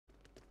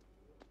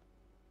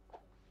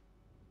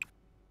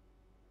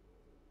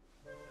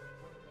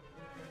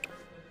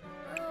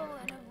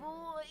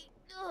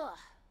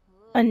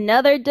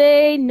Another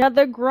day,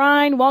 another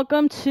grind.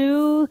 Welcome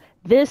to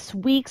this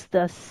week's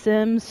The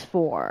Sims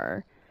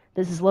 4.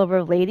 This is Lover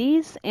of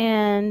Ladies,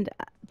 and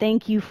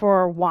thank you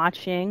for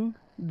watching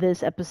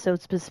this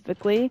episode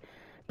specifically.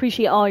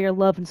 Appreciate all your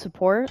love and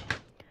support.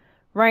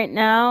 Right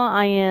now,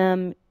 I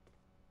am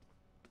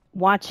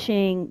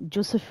watching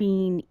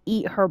Josephine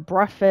eat her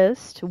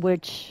breakfast,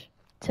 which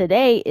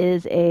today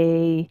is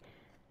a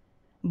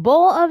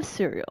bowl of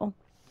cereal.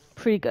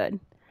 Pretty good.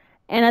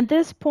 And at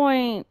this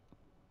point,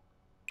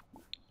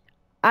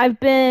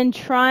 I've been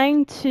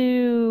trying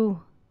to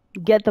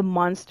get the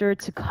monster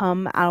to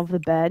come out of the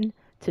bed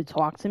to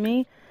talk to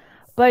me,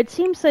 but it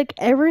seems like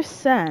ever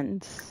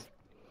since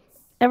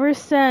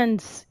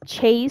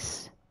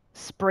Chase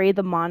sprayed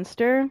the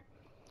monster,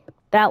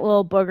 that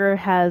little booger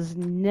has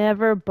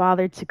never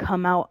bothered to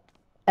come out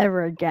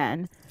ever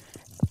again.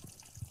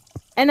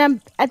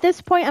 And at this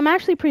point I'm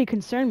actually pretty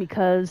concerned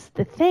because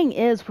the thing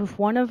is, with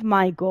one of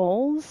my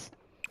goals,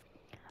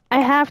 I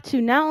have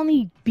to not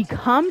only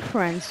become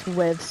friends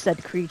with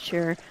said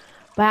creature,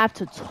 but I have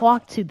to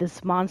talk to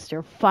this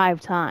monster 5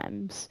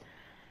 times.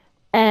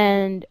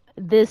 And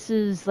this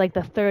is like the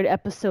 3rd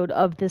episode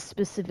of this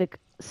specific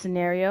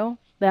scenario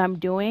that I'm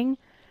doing,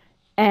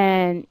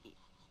 and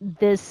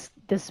this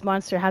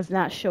monster has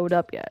not showed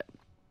up yet.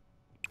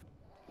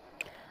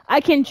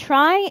 I can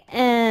try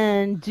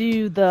and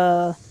do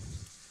the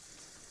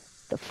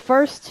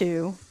first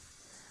 2,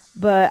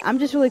 but I'm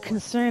just really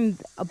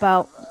concerned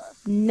about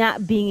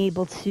not being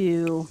able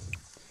to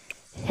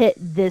hit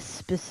this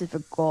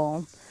specific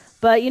goal.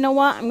 But you know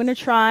what? I'm gonna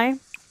try.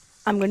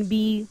 I'm gonna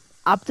be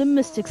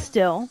optimistic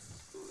still.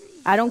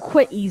 I don't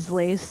quit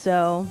easily,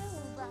 so.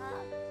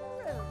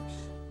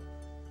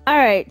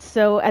 Alright,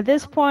 so at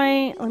this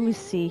point, let me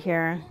see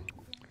here.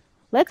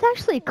 Let's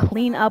actually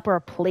clean up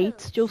our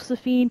plates,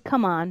 Josephine.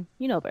 Come on,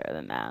 you know better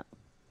than that.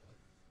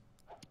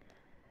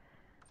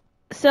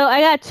 So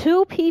I got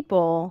 2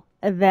 people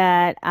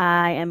that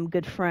I am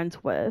good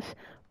friends with,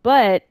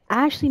 but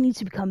I actually need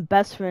to become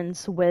best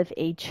friends with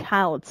a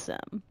child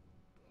sim.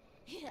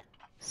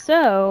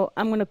 So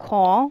I'm gonna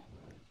call,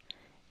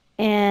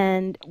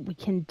 and we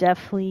can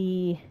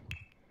definitely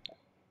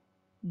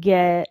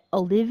get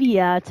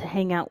Olivia to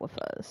hang out with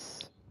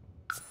us.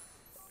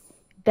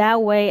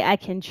 That way I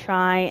can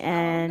try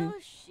and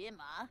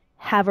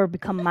have her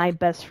become my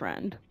best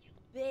friend.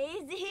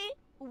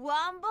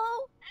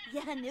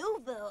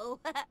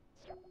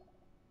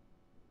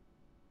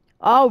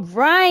 All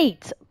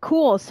right,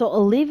 cool. So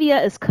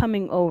Olivia is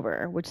coming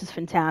over, which is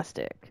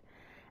fantastic.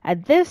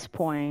 At this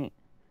point,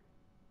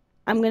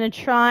 I'm gonna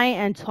try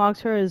and talk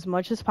to her as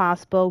much as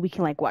possible. We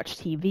can like watch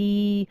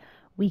TV.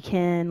 We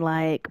can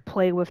like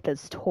play with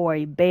this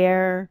toy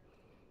bear.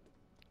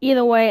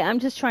 Either way, I'm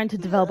just trying to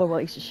develop a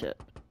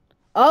relationship.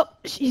 Oh,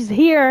 she's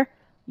here.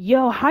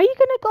 Yo, how you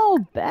gonna go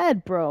to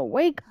bed, bro?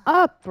 Wake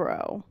up,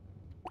 bro.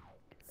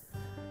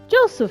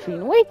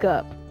 Josephine, wake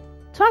up.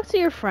 Talk to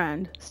your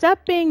friend.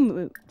 Stop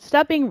being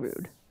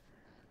rude.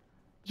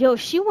 Yo,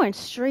 she went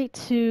straight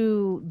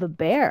to the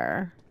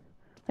bear.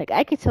 Like,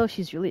 I could tell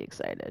she's really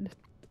excited.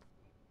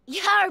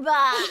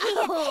 Yarba!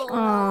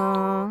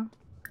 Aww.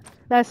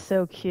 That's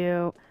so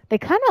cute. They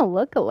kind of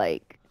look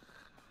alike.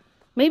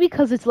 Maybe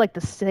because it's like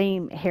the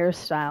same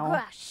hairstyle.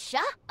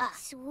 Rasha!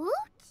 Swoot?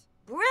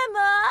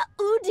 Brema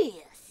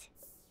Udius!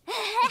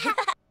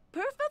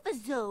 Perfect.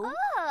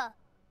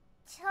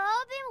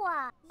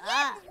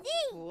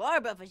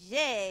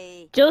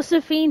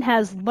 Josephine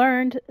has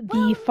learned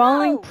the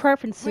following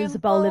preferences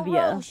about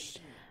Olivia.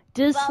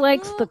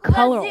 Dislikes the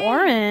color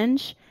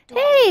orange.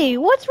 Hey,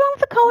 what's wrong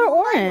with the color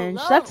orange?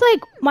 That's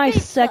like my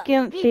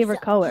second favorite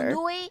color.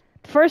 The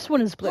first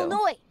one is blue.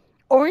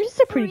 Orange is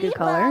a pretty good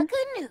color.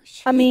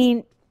 I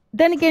mean,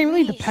 then again, it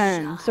really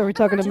depends. So we're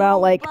talking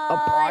about like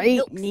a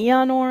bright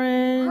neon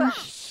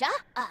orange,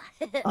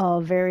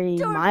 a very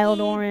mild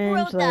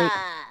orange, like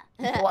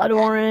blood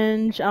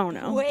orange. I don't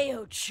know.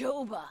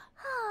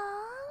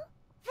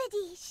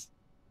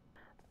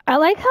 I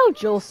like how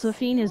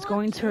Josephine is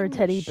going to her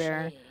teddy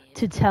bear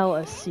to tell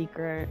a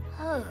secret.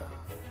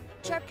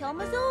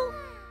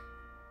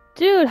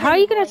 Dude, how are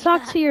you gonna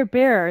talk to your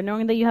bear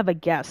knowing that you have a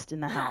guest in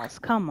the house?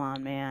 Come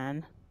on,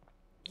 man.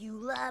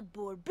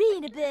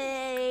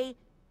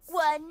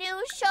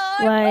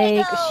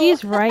 Like,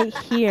 she's right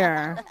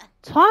here.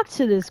 Talk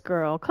to this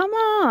girl. Come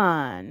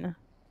on.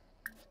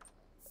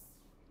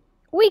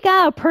 We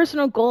got a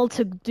personal goal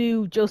to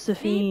do,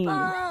 Josephine.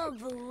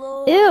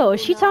 Ew,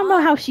 is she talking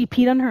about how she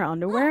peed on her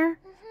underwear?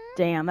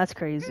 Damn, that's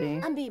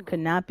crazy. Could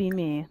not be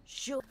me.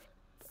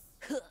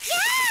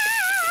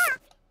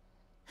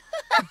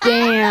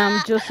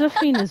 Damn,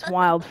 Josephine is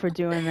wild for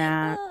doing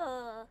that.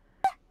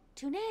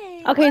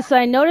 Okay, so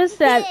I noticed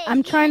that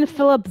I'm trying to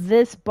fill up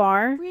this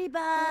bar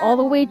all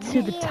the way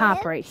to the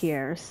top right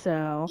here.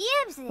 So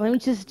let me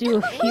just do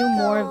a few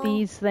more of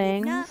these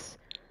things.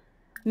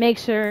 Make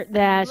sure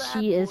that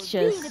she is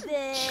just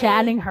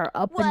chatting her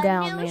up and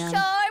down, man.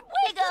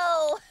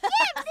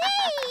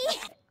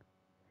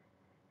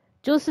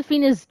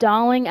 Josephine is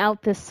dolling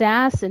out the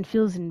sass and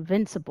feels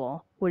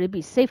invincible. Would it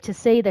be safe to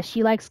say that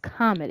she likes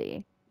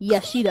comedy?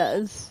 Yes, she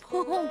does.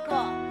 Ponka.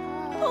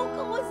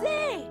 Ponka was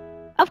it?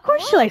 Of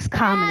course she likes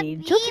comedy.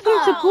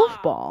 Josephine's a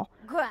goofball.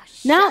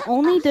 Not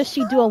only does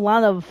she do a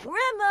lot of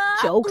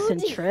jokes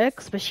and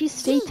tricks, but she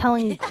stays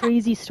telling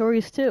crazy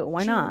stories too.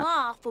 Why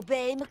not?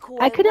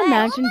 I could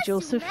imagine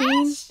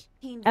Josephine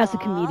as a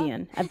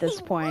comedian at this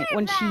point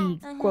when she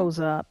grows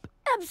up.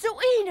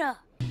 Absolina.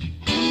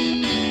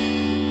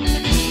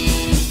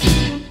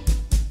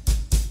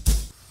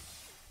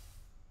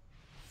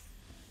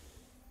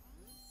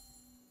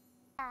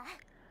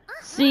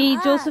 See,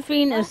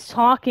 Josephine is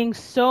talking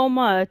so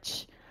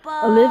much.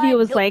 Olivia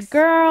was like,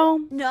 girl,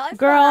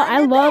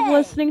 I love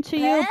listening to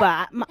you,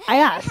 but I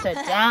gotta sit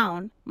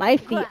down. My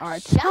feet are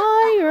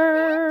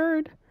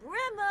tired.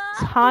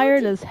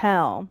 Tired as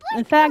hell.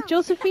 In fact,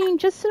 Josephine,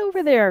 just sit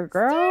over there,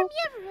 girl.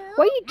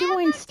 What are you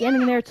doing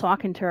standing there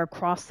talking to her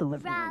across the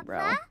living room,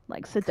 bro?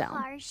 Like, sit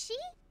down.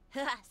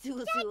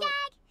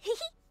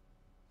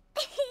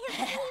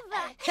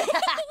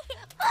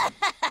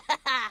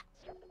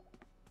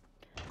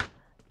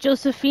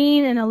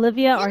 Josephine and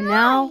Olivia are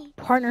now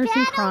partners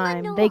in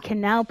crime. They can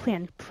now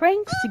plan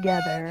pranks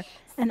together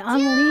and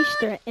unleash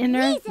their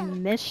inner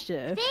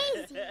mischief.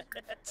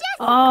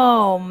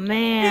 Oh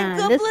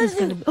man, this is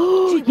gonna be.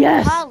 Oh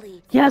yes,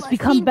 yes,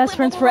 become best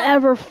friends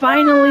forever.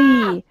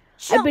 Finally,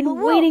 I've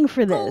been waiting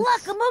for this.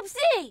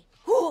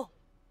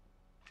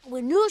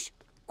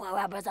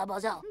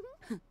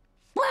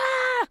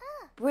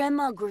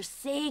 Brema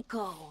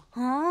Graseko,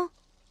 huh?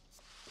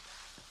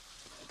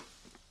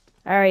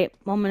 All right,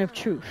 moment of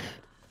truth.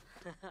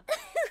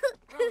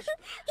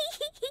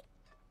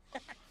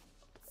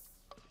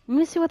 Let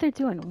me see what they're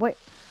doing. What?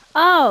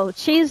 Oh,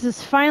 Chase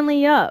is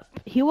finally up.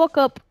 He woke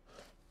up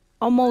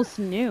almost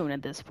noon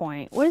at this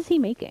point. What is he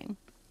making?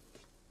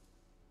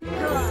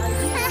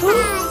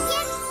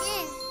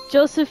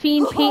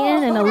 Josephine,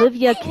 Peyton, and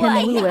Olivia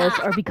Kim Lewis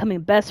are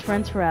becoming best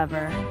friends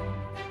forever.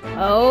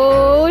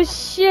 Oh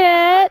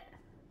shit!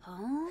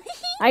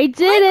 I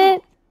did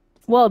it!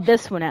 Well,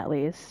 this one at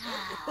least.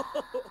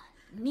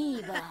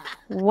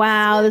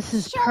 Wow, this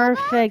is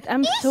perfect.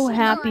 I'm so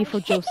happy for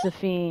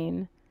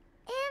Josephine.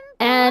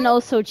 And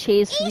also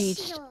Chase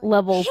reached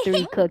level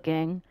 3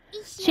 cooking.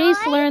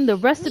 Chase learned the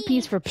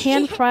recipes for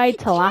pan-fried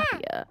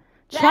tilapia,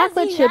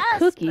 chocolate chip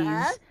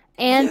cookies,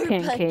 and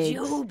pancakes.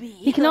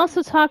 He can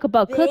also talk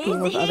about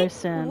cooking with other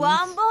Sims.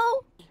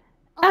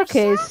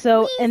 Okay,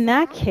 so in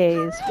that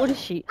case, what is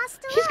she?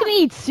 She's gonna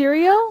eat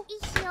cereal?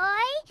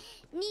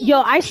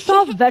 Yo, I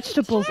saw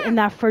vegetables in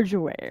that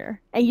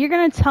refrigerator. And you're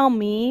gonna tell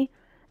me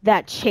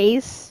that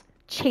Chase's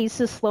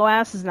slow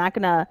ass is not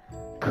gonna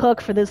cook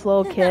for this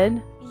little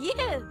kid?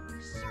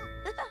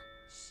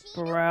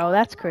 Bro,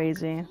 that's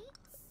crazy.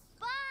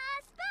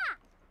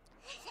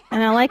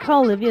 And I like how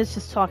Olivia's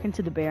just talking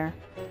to the bear.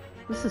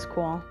 This is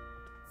cool.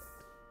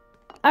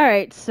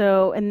 Alright,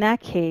 so in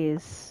that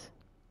case...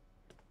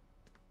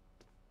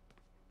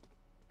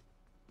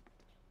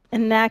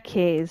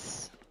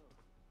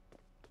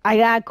 I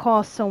gotta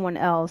call someone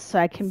else so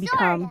I can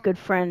become good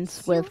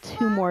friends with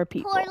 2 more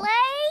people.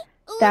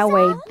 That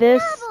way,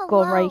 this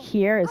goal right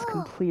here is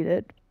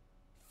completed.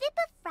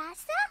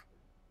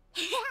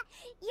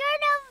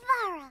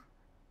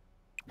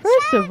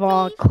 First of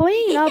all,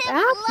 clean up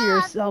after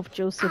yourself,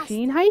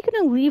 Josephine. How are you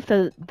gonna leave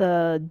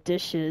the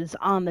dishes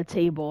on the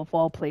table of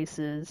all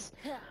places?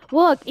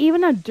 Look,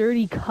 even a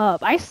dirty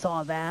cup. I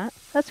saw that.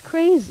 That's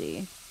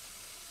crazy.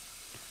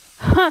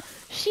 Huh,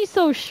 she's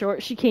so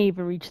short she can't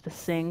even reach the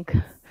sink.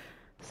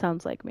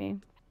 Sounds like me.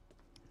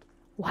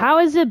 How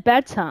is it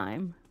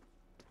bedtime?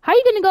 How are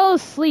you gonna go to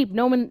sleep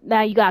knowing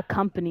that you got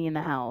company in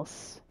the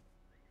house?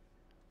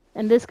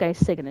 And this guy's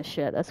taking a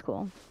shit. That's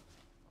cool.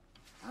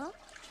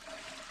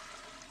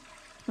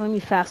 Let me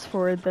fast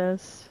forward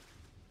this.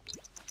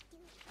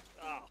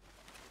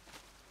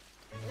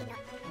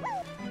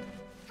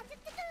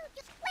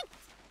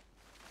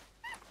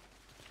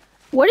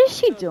 What is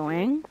she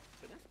doing?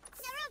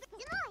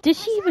 Did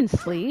she even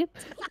sleep?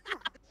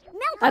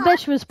 I bet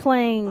she was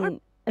playing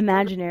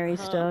imaginary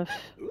stuff.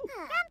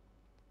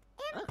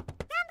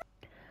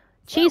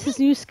 Chase's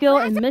new skill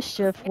in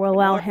mischief will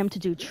allow him to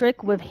do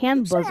trick with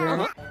hand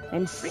buzzer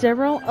and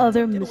several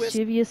other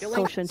mischievous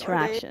social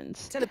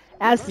interactions.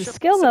 As the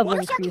skill level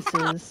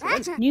increases,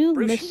 new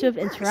mischief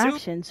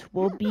interactions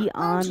will be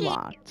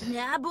unlocked.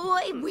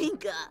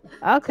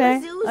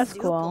 Okay, that's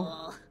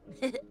cool.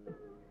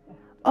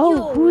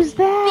 Oh, who's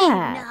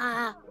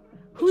that?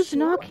 Who's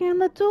knocking on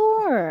the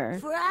door?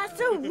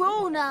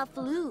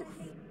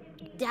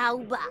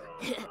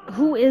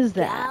 Who is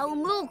that?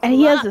 And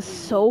he has a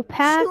soul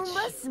patch?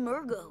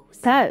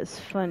 That is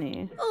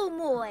funny.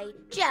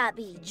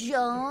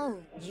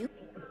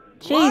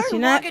 Chase,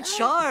 you're not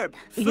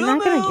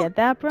gonna get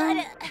that,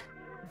 bro?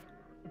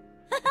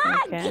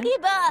 Okay.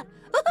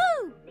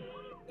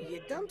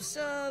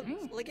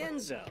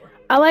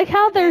 I like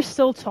how they're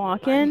still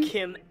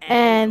talking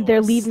and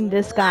they're leaving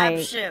this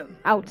guy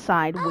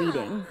outside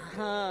waiting.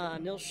 That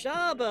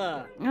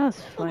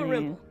was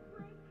funny.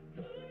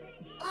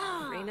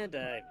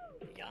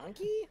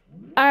 Yankee?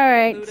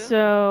 Alright,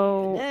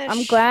 so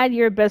I'm glad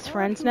you're best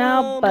friends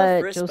now,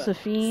 but Mafrispa.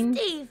 Josephine,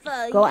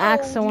 Stifa, go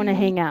ask yo. someone to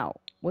hang out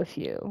with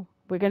you.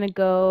 We're gonna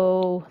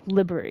go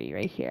Liberty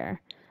right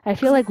here. I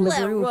feel like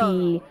Liberty would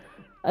be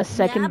a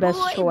second best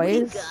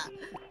choice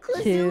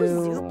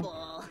to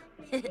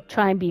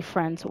try and be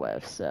friends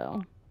with,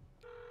 so.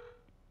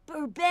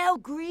 Burbel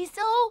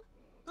Griso?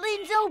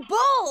 Linzo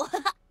Bull!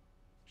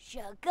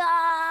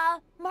 Shaga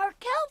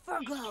Markel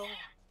Virgo!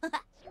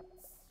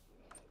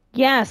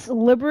 Yes,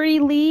 Liberty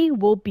Lee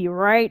will be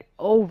right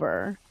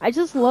over. I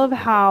just love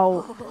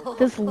how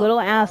this little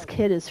ass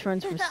kid is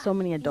friends with so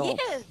many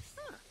adults. Yes.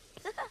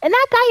 And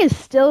that guy is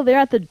still there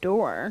at the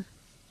door.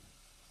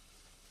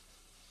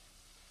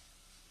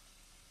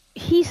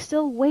 He's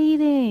still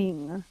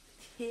waiting.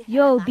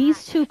 Yo,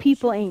 these two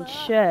people ain't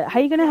shit.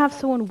 How you gonna have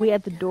someone wait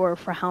at the door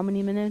for how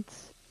many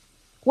minutes?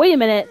 Wait a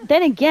minute.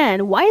 Then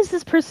again, why is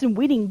this person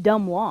waiting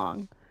dumb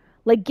long?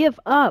 Like, give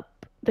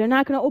up. They're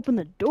not gonna open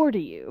the door to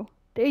you.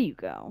 There you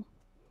go.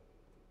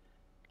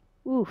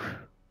 Oof.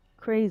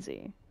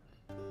 Crazy.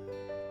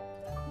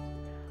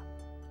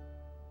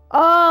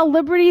 Oh,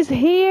 Liberty's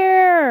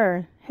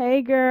here.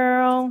 Hey,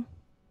 girl.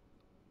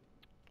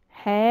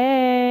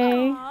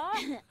 Hey.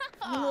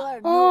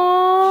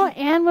 Oh,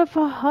 and with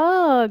a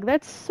hug.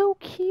 That's so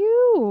cute.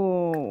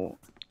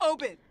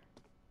 Open.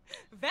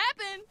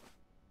 Vappin.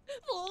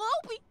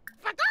 Floppy.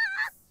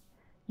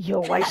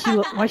 Yo,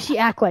 why she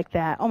act like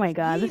that? Oh my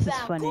god, this is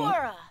funny.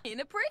 In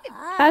a pretty.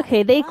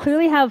 Okay, they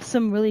clearly have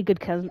some really good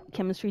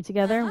chemistry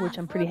together, which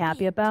I'm pretty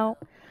happy about.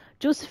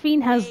 Josephine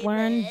has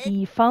learned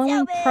the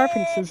following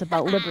preferences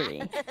about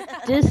Liberty.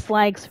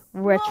 Dislikes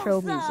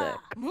retro music.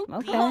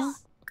 Okay.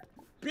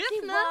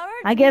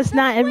 I guess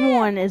not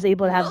everyone is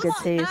able to have good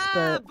taste,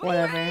 but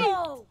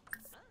whatever.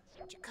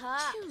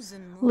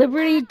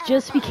 Liberty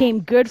just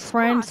became good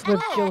friends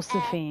with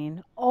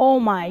Josephine. Oh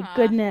my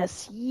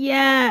goodness,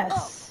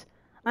 yes!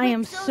 I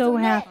am so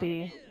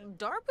happy.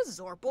 Darpa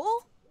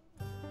Zorpal.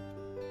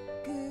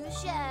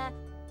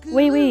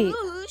 Wait.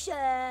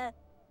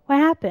 What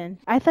happened?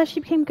 I thought she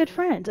became good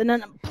friends. An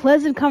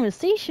unpleasant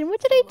conversation? What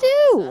did I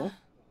do?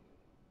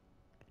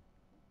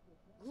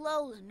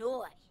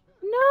 Lolanoy.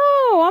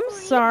 No, I'm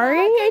sorry.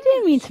 I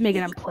didn't mean to make it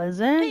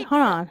unpleasant.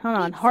 Hold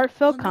on.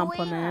 Heartfelt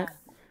compliment.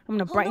 I'm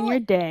gonna brighten your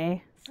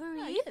day.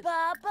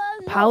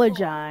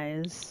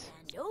 Apologize.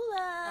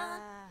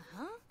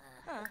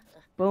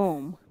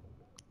 Boom.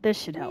 This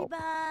should help.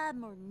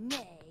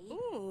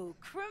 Ooh,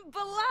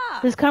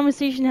 Crimbala. This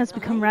conversation has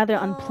become rather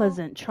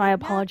unpleasant. Try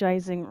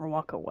apologizing or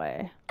walk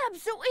away.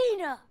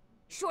 Absolina.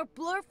 Short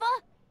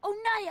blurfa.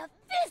 Onaya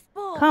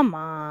fistball. Come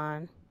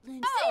on.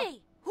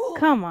 Lindsay.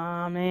 Come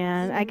on,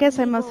 man. I guess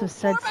I must have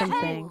said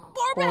something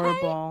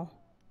horrible.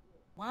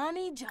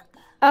 Wani Junga.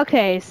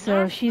 Okay,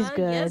 so she's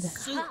good.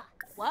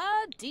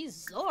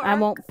 I I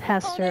won't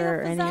pester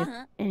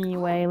her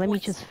anyway. Let me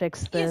just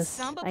fix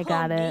this. I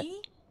got it.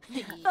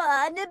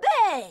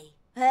 Fanabe.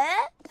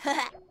 Huh?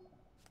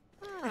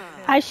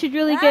 I should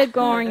really get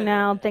going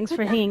now. Thanks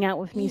for hanging out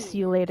with me. See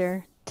you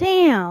later.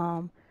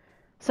 Damn.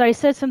 So I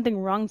said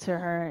something wrong to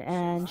her,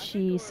 and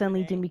she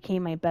suddenly didn't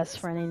become my best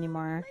friend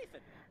anymore.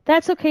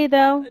 That's okay,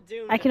 though.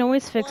 I can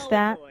always fix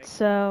that.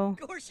 So,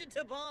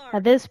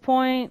 at this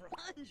point,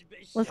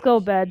 let's go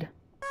to bed.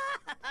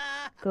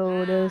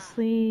 Go to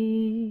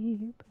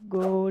sleep.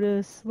 Go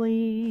to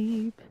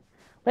sleep.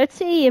 Let's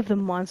see if the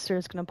monster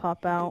is gonna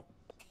pop out.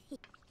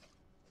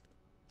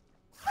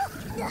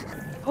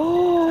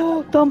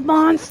 Oh, the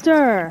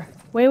monster!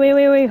 Wait.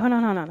 Hold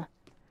on.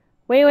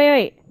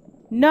 Wait.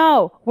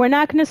 No, we're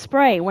not gonna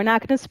spray. We're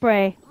not gonna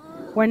spray.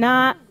 We're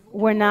not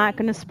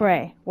gonna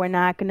spray.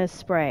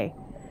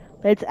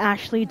 Let's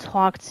actually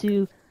talk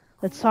to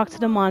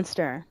the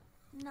monster.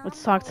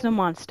 Let's talk to the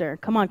monster.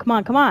 Come on.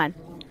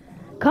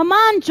 Come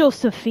on,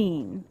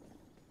 Josephine.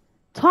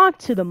 Talk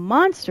to the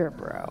monster,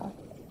 bro.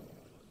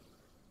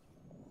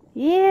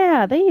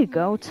 Yeah, there you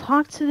go.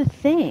 Talk to the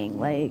thing.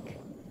 Like,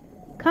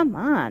 come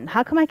on.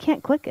 How come I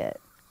can't click it?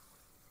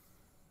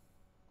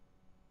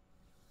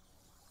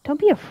 Don't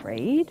be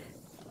afraid.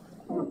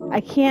 I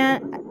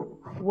can't.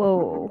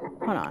 Whoa.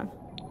 Hold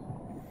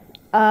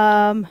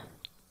on.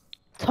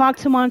 Talk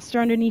to monster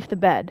underneath the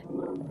bed.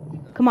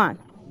 Come on.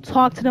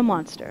 Talk to the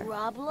monster.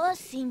 Rabla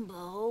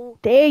Simbo.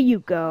 There you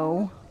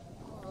go.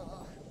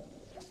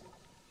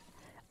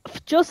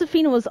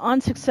 Josephine was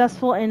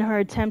unsuccessful in her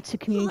attempt to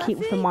communicate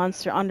with the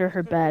monster under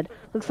her bed.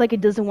 Looks like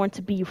it doesn't want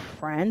to be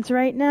friends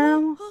right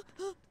now.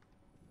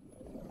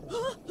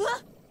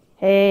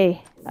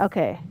 Hey,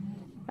 okay,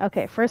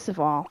 first of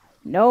all,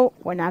 no,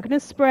 we're not gonna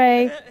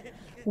spray.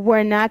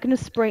 We're not gonna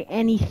spray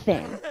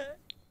anything.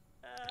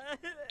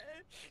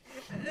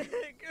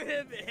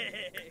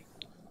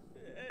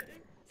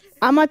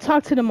 I'm gonna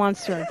talk to the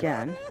monster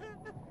again.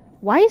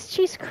 Why is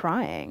Chase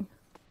crying?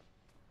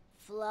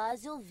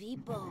 Flazo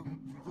Vipo.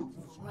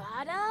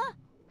 Frada?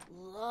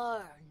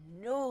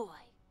 Larnoy.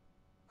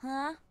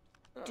 Huh?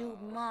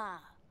 Duma.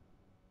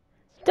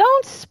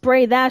 Don't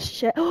spray that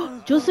shit.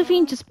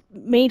 Josephine just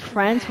made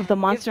friends with the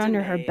monster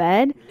under her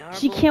bed.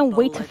 She can't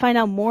wait to find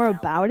out more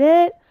about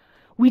it.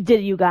 We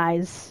did it, you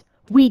guys.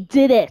 We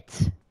did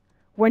it.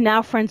 We're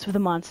now friends with the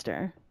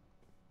monster.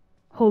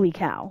 Holy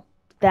cow.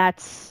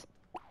 That's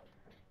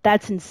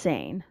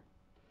insane.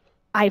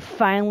 I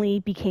finally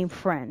became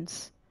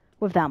friends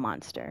with that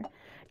monster.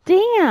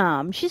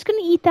 Damn, she's gonna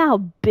eat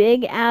that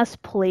big ass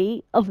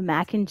plate of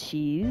mac and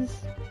cheese.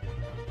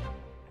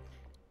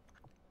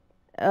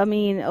 I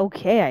mean,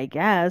 okay, I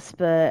guess,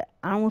 but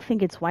I don't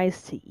think it's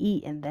wise to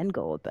eat and then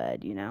go to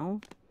bed, you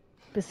know?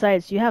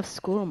 Besides, you have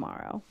school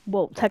tomorrow.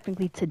 Well,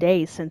 technically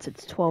today since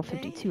it's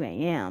 12:52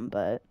 a.m.,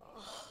 but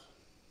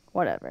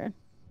whatever.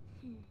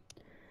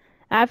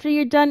 After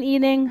you're done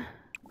eating,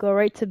 go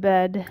right to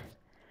bed.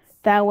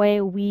 That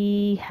way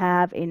we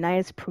have a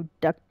nice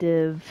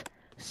productive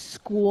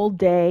school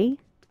day.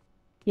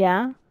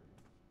 Yeah? What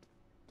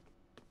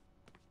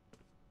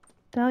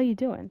the hell are you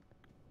doing?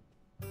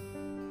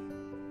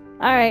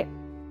 Alright.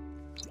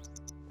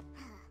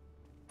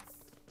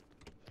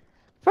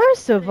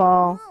 First of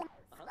all,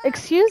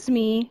 excuse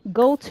me,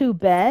 go to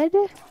bed?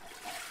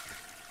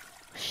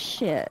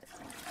 Shit.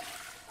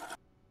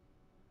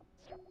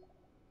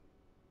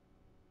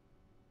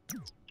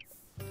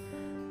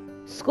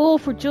 School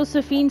for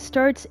Josephine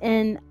starts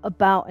in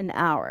about an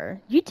hour.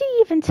 You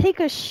didn't even take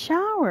a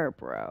shower,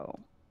 bro.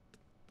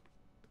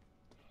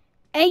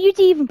 And you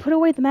didn't even put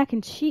away the mac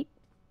and cheese.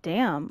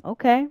 Damn,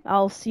 okay.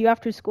 I'll see you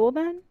after school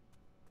then?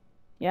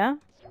 Yeah?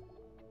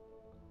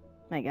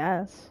 I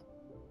guess.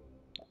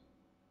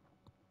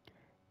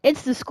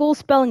 It's the school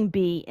spelling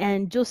bee,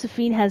 and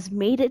Josephine has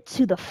made it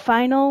to the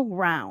final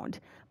round.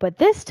 But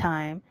this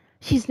time,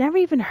 she's never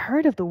even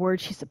heard of the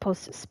word she's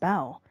supposed to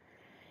spell.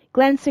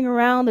 Glancing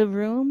around the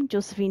room,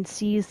 Josephine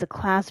sees the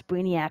class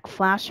brainiac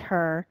flash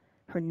her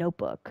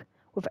notebook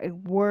with a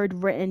word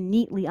written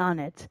neatly on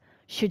it.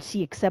 Should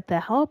she accept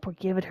the help or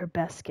give it her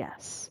best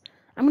guess?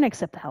 I'm gonna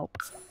accept the help.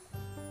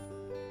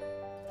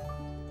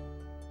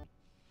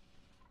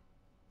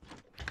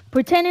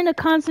 Pretending to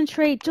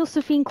concentrate,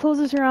 Josephine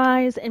closes her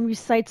eyes and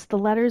recites the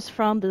letters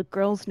from the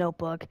girl's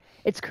notebook.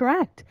 It's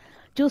correct.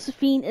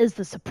 Josephine is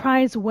the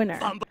surprise winner.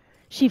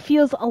 She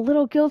feels a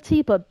little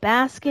guilty, but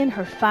bask in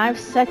her 5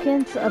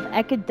 seconds of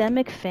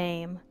academic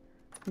fame.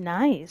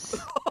 Nice.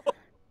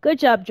 Good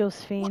job,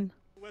 Josephine.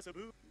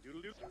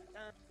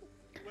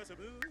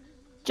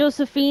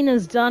 Josephine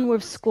is done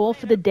with school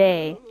for the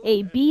day.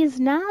 A B is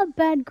not a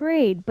bad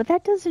grade, but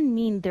that doesn't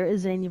mean there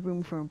isn't any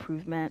room for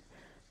improvement.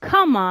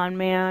 Come on,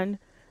 man.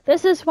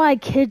 This is why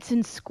kids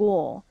in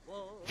school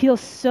feel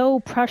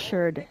so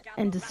pressured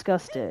and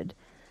disgusted.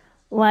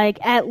 Like,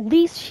 at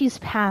least she's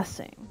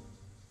passing.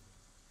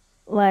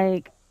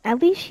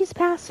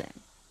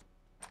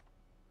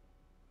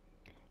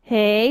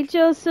 Hey,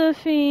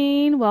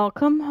 Josephine.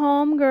 Welcome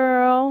home,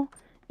 girl.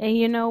 And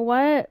you know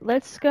what?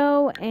 Let's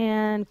go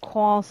and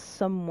call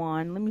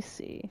someone. Let me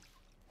see.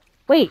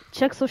 Wait,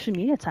 check social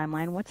media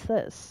timeline. What's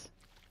this?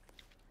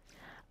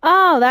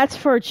 Oh, that's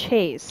for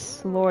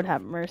Chase. Lord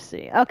have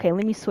mercy. Okay,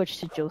 let me switch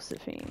to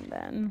Josephine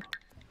then.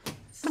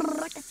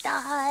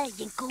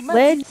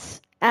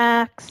 Let's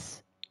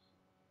ask...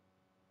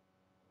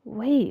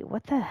 Wait,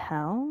 what the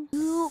hell?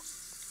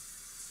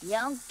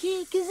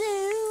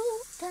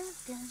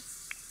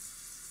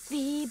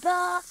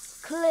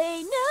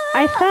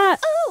 I thought...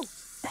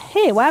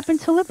 Hey, what happened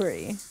to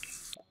Liberty?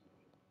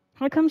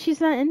 How come she's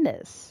not in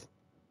this?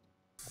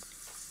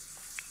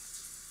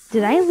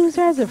 Did I lose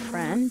her as a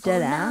friend?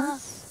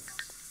 Deadass?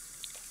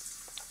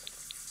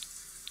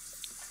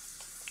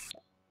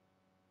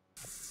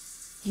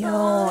 Yo,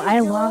 I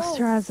lost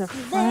her as a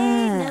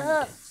friend.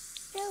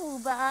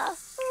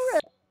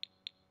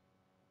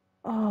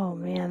 Oh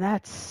man,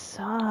 that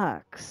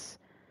sucks.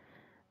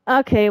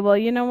 Okay, well,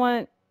 you know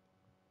what?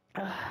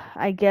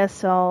 I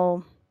guess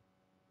I'll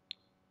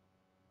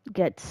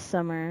get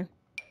Summer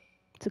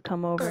to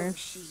come over.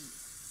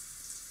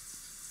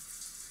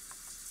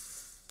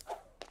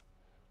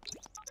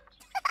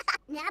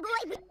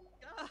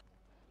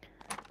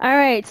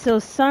 Alright, so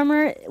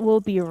Summer will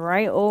be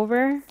right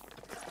over.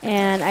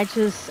 And I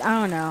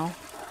don't know.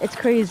 It's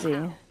crazy.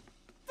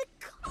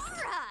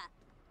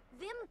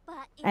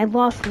 I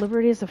lost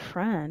Liberty as a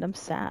friend. I'm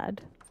sad.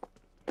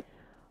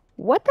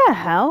 What the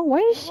hell?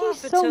 What is she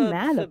so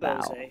mad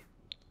about?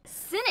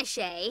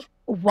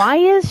 Why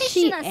is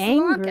she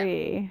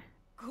angry?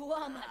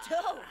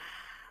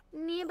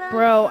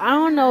 Bro, I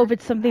don't know if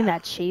it's something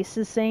that Chase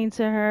is saying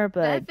to her,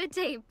 but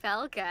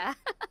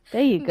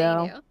there you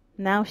go.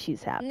 Now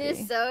she's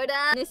happy.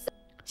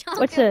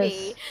 What's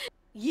this?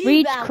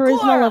 Reach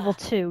Charisma level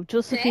 2.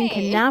 Josephine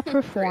cannot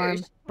perform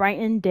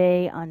Brighten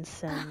Day on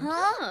Sims.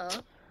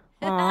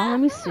 Let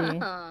me see.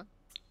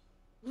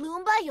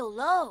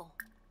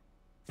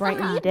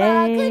 Brighten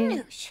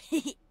Day.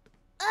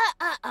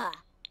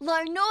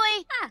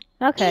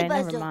 Okay,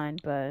 never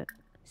mind, but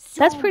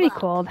that's pretty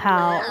cool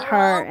how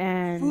her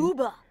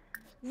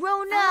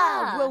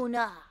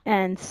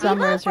and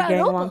Summers are getting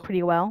along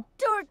pretty well.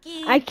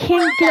 I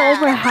can't get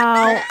over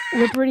how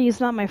Liberty is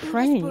not my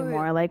friend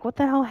anymore. Like, what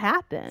the hell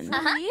happened?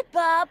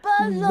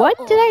 What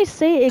did I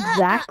say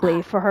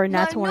exactly for her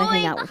not to want to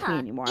hang out with me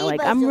anymore?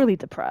 Like, I'm really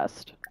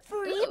depressed.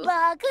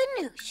 Freeba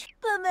ganoosh.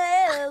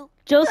 Bamoo.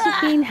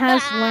 Josephine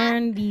has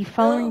learned the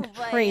following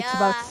Oh, traits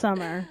about yeah.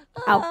 Summer.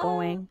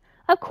 Outgoing.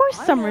 Of course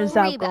Summer is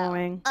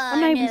outgoing.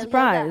 I'm not even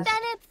surprised.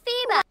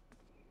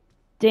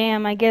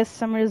 Damn, I guess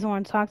Summer doesn't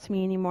want to talk to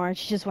me anymore.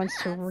 She just wants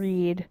to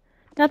read.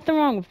 Nothing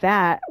wrong with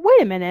that.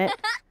 Wait a minute.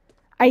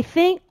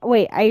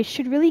 Wait, I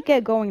should really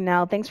get going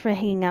now. Thanks for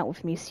hanging out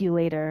with me. See you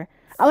later.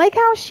 I like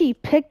how she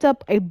picked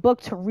up a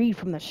book to read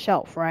from the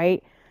shelf,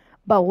 right?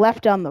 But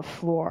left it on the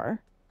floor.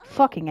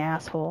 Fucking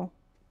asshole.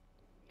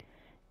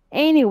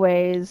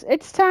 Anyways,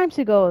 it's time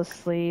to go to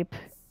sleep.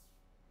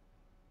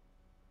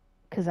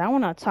 Because I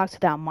want to talk to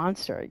that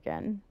monster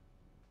again.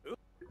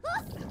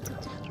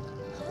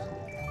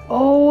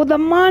 Oh, the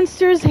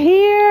monster's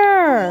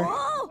here!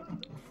 Whoa.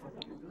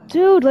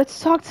 Dude, let's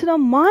talk to the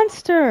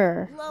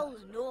monster.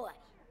 Lolanoi.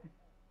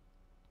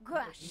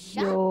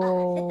 Grasha.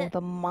 Yo, the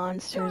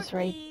monster's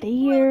right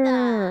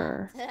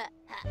there.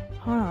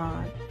 Hold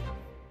on.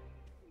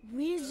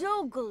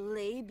 Rizo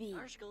Galabi.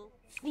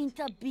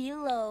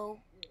 Fintabilo.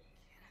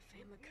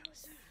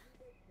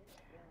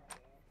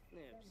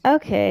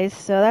 Okay,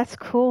 so that's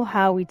cool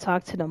how we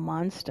talk to the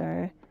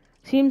monster.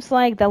 Seems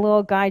like that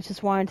little guy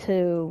just wanted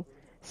to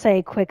say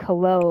a quick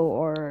hello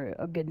or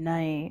a good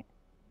night.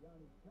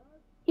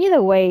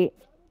 Either way,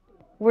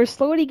 we're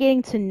slowly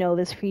getting to know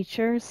this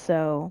creature,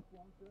 so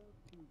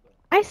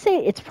I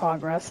say it's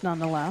progress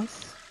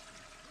nonetheless.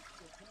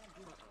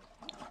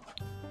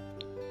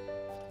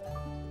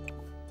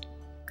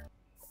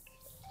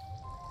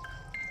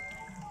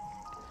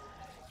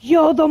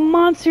 Yo, the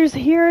monster's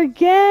here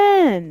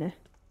again!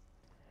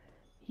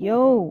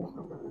 Yo,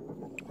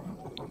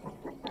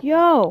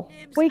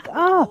 wake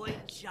up!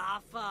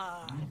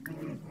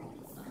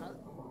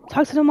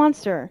 Talk to the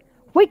monster.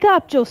 Wake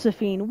up,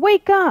 Josephine,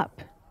 wake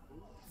up!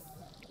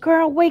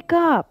 Girl, wake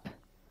up!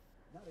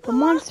 The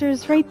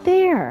monster's right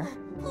there.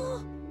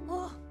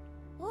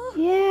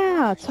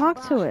 Yeah,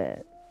 talk to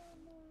it.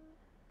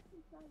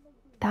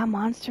 That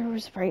monster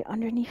was right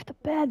underneath the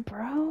bed,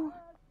 bro.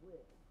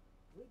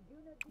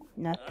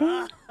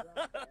 Nothing?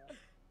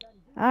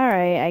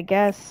 Alright, I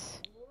guess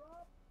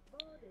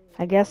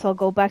I'll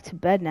go back to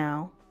bed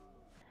now.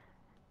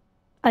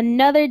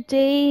 Another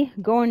day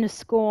going to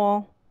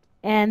school,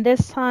 and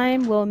this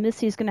time, little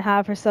Missy's gonna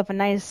have herself a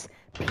nice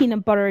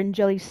peanut butter and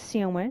jelly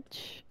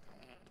sandwich.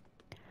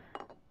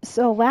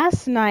 So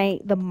last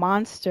night, the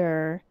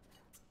monster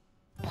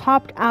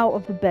popped out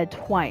of the bed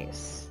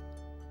twice.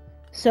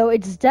 So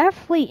it's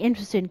definitely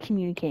interested in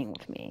communicating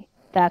with me.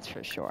 That's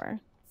for sure.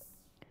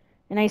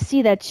 And I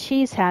see that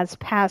Chase has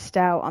passed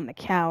out on the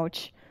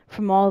couch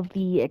from all of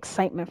the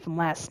excitement from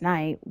last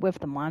night with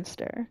the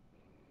monster.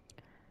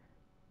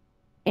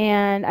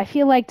 And I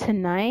feel like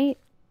tonight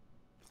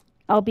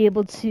I'll be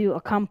able to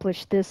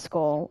accomplish this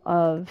goal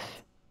of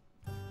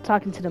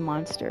talking to the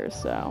monster,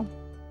 so.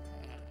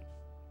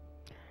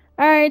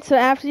 Alright, so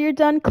after you're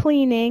done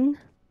cleaning,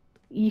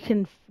 you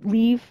can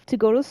leave to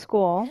go to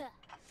school.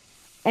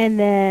 And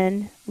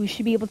then we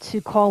should be able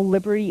to call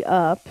Liberty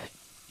up.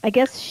 I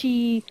guess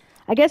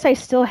I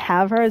still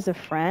have her as a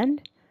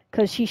friend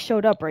because she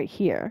showed up right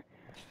here.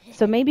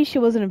 So maybe she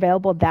wasn't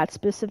available that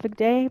specific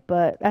day,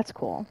 but that's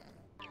cool.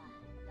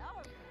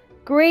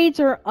 Grades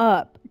are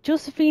up.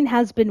 Josephine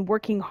has been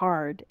working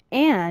hard,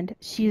 and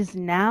she is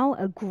now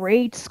a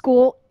grade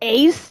school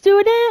A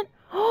student.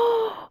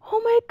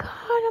 Oh my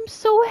god, I'm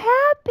so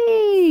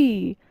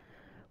happy.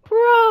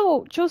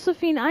 Bro,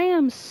 Josephine, I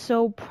am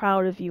so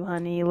proud of you,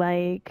 honey.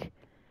 Like,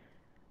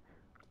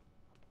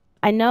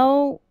 I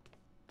know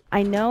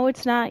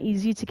it's not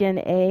easy to get an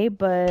A,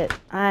 but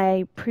I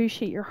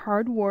appreciate your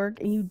hard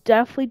work, and you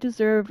definitely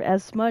deserve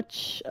as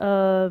much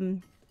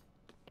ham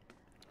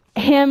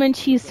and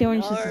cheese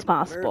sandwiches as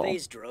possible.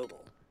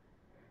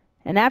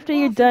 And after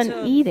you're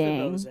done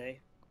eating,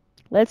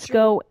 let's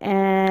go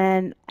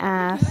and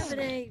ask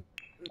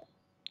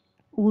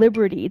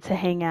Liberty to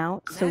hang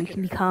out so we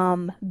can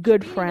become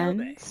good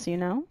friends, you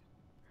know?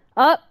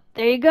 Oh,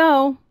 there you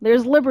go.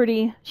 There's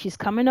Liberty. She's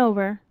coming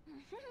over.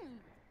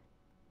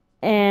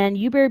 And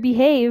you better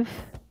behave.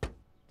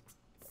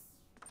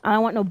 I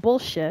don't want no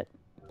bullshit.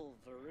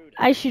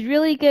 I should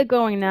really get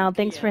going now.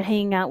 Thanks for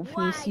hanging out with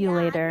me. See you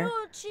later.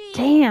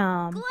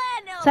 Damn.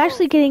 It's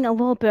actually getting a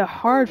little bit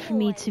hard for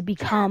me to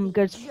become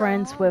good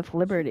friends with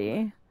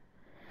Liberty.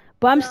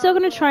 But I'm still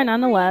going to try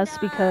nonetheless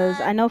because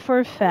I know for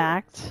a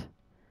fact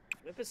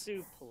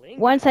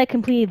once I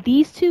complete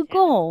these two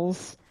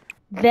goals,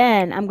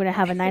 then I'm going to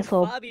have a nice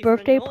little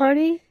birthday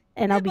party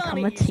and I'll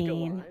become a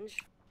teen.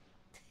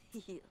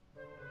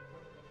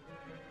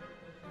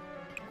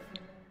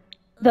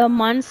 The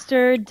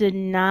monster did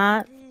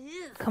not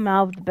come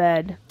out of the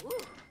bed,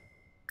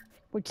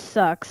 which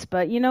sucks,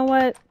 but you know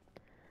what?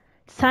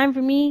 It's time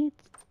for me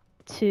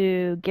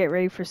to get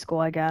ready for school,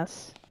 I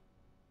guess.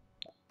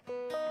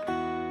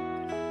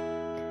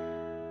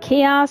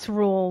 Chaos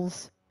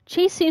rules.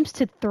 Chase seems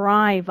to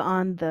thrive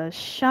on the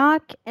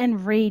shock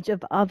and rage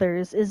of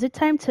others. Is it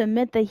time to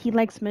admit that he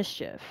likes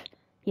mischief?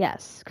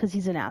 Yes, because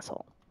he's an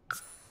asshole.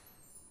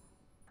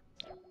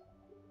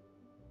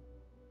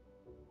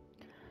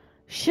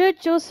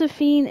 Should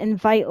Josephine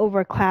invite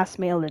over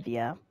classmate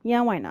Olivia?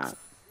 Yeah, why not?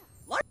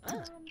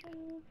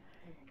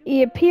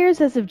 It appears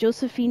as if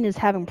Josephine is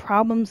having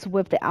problems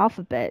with the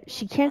alphabet.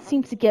 She can't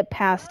seem to get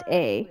past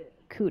A.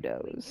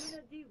 Kudos.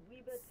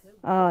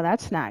 Oh,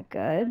 that's not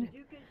good.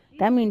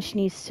 That means she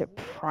needs to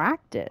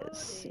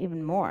practice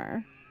even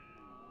more.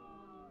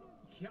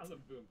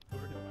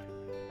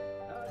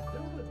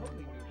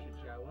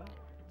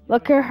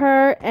 Look at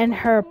her and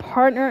her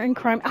partner in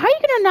crime. How are you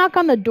gonna knock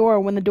on the door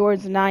when the door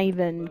is not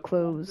even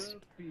closed?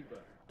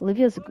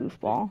 Olivia's a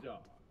goofball.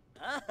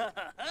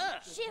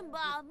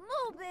 Shimba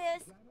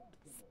Mubis,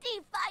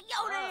 Steve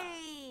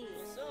Fayoni.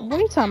 What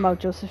are you talking about,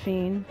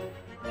 Josephine?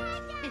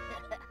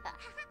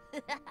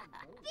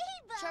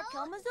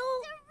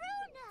 Charkelmazoo?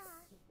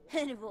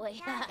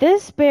 Anyway.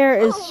 This bear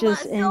is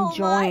just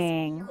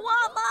enjoying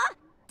Guama,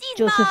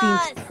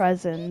 Josephine's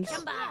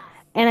presence.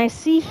 And I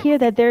see here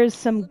that there's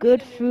some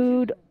good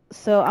food,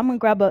 so I'm gonna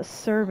grab a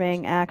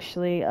serving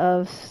actually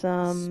of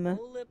some,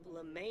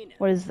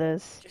 what is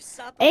this?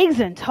 Eggs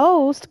and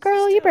toast?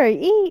 Girl, you better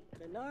eat.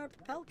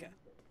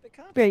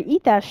 Better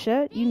eat that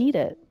shit. You need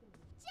it.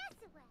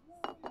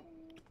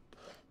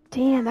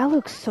 Damn, that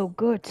looks so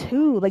good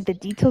too. Like the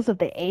details of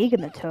the egg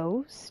and the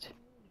toast.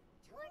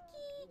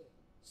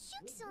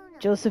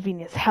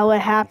 Josephine is hella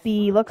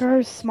happy. Look at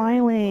her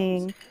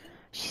smiling.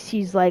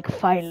 She's like,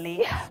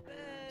 finally,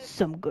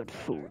 some good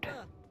food.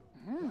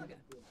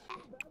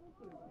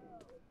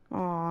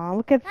 Aw,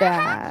 look at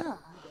that.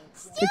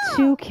 The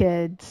two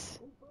kids.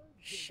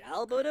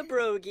 Shalbota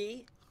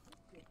Brogi.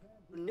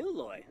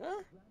 Nuloy,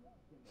 huh?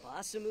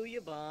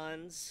 Basamuya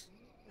Bonds.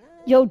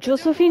 Yo,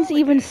 Josephine's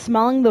even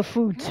smelling the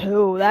food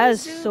too. That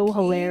is so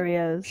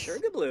hilarious.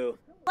 Sugarblue.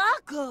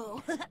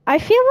 Baco. I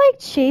feel like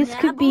Chase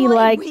could be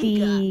like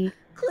the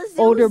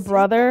older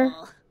brother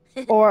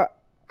or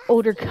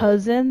older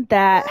cousin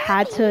that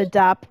had to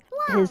adopt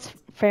his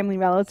family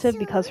relative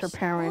because her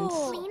parents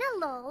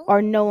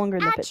are no longer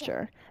in the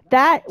picture.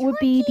 That would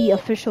be the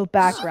official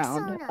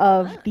background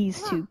of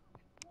these two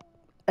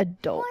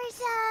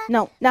adults.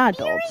 No, not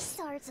adults.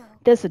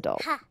 This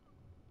adult.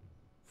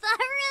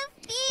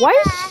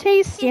 Why is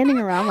Chase standing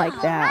around like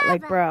that?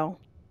 Like, bro.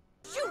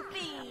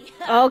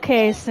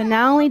 Okay, so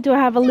not only do I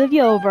have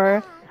Olivia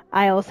over,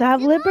 I also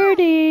have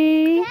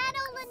Liberty.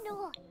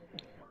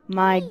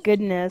 My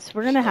goodness,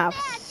 we're gonna have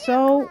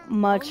so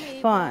much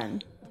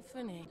fun.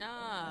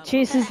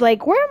 Chase is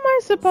like, where am I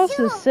supposed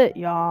to sit,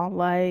 y'all?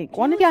 Like,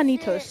 one of y'all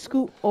need to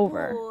scoot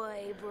over.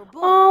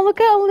 Oh, look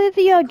at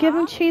Olivia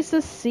giving Chase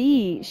a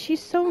seat.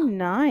 She's so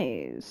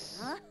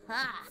nice.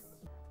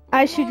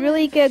 I should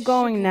really get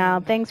going now.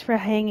 Thanks for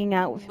hanging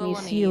out with me.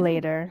 See you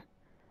later.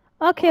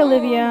 Okay,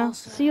 Olivia.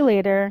 See you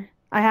later.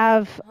 I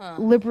have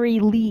Liberty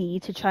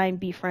Lee to try and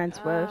be friends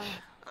with.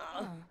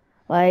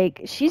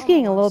 Like, she's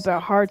getting a little bit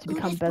hard to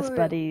become best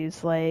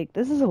buddies. Like,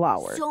 this is a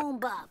lot of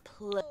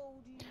work.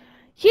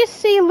 You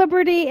see,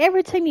 Liberty,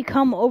 every time you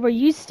come over,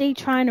 you stay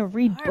trying to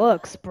read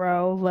books,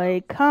 bro.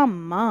 Like,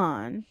 come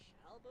on.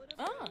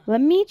 Let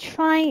me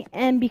try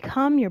and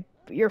become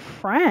your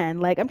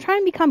friend. Like, I'm trying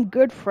to become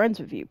good friends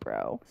with you,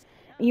 bro.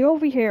 And you're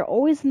over here,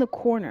 always in the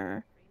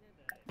corner,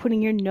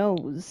 putting your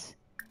nose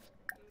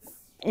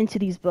into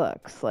these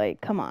books. Like,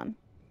 come on.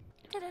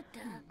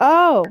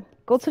 Oh,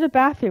 go to the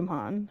bathroom,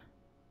 hon.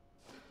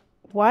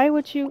 Why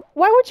would you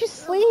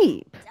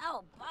sleep?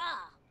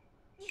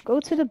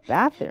 Go to the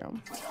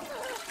bathroom.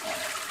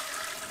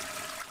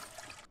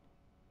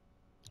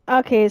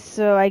 Okay,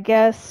 so I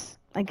guess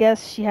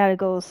she had to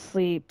go to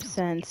sleep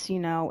since, you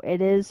know,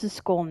 it is a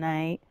school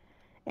night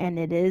and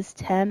it is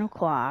 10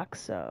 o'clock,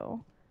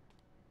 so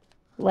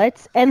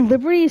and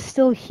Liberty is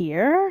still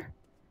here?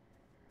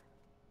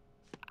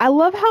 I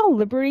love how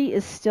Liberty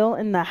is still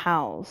in the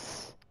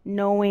house,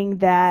 knowing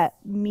that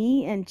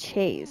me and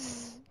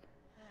Chase,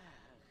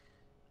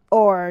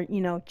 or,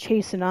 you know,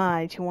 Chase and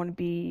I, to want to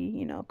be,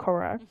 you know,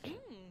 correct.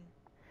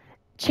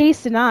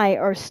 Chase and I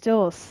are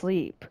still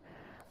asleep.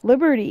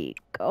 Liberty,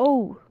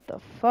 go the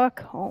fuck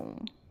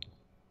home.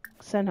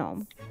 Send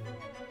home.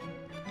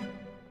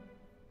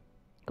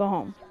 Go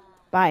home.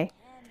 Bye.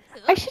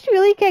 I should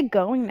really get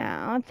going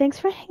now. Thanks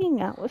for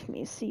hanging out with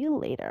me. See you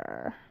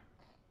later.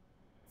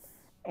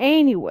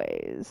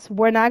 Anyways,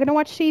 we're not gonna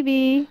watch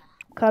TV.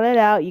 Cut it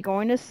out. You're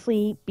going to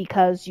sleep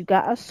because you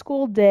got a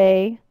school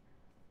day.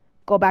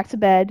 Go back to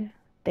bed.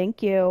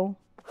 Thank you.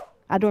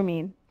 A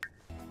dormir.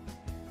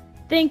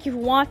 Thank you for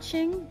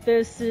watching.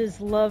 This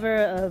is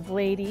Lover of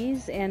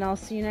Ladies, and I'll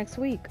see you next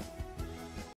week.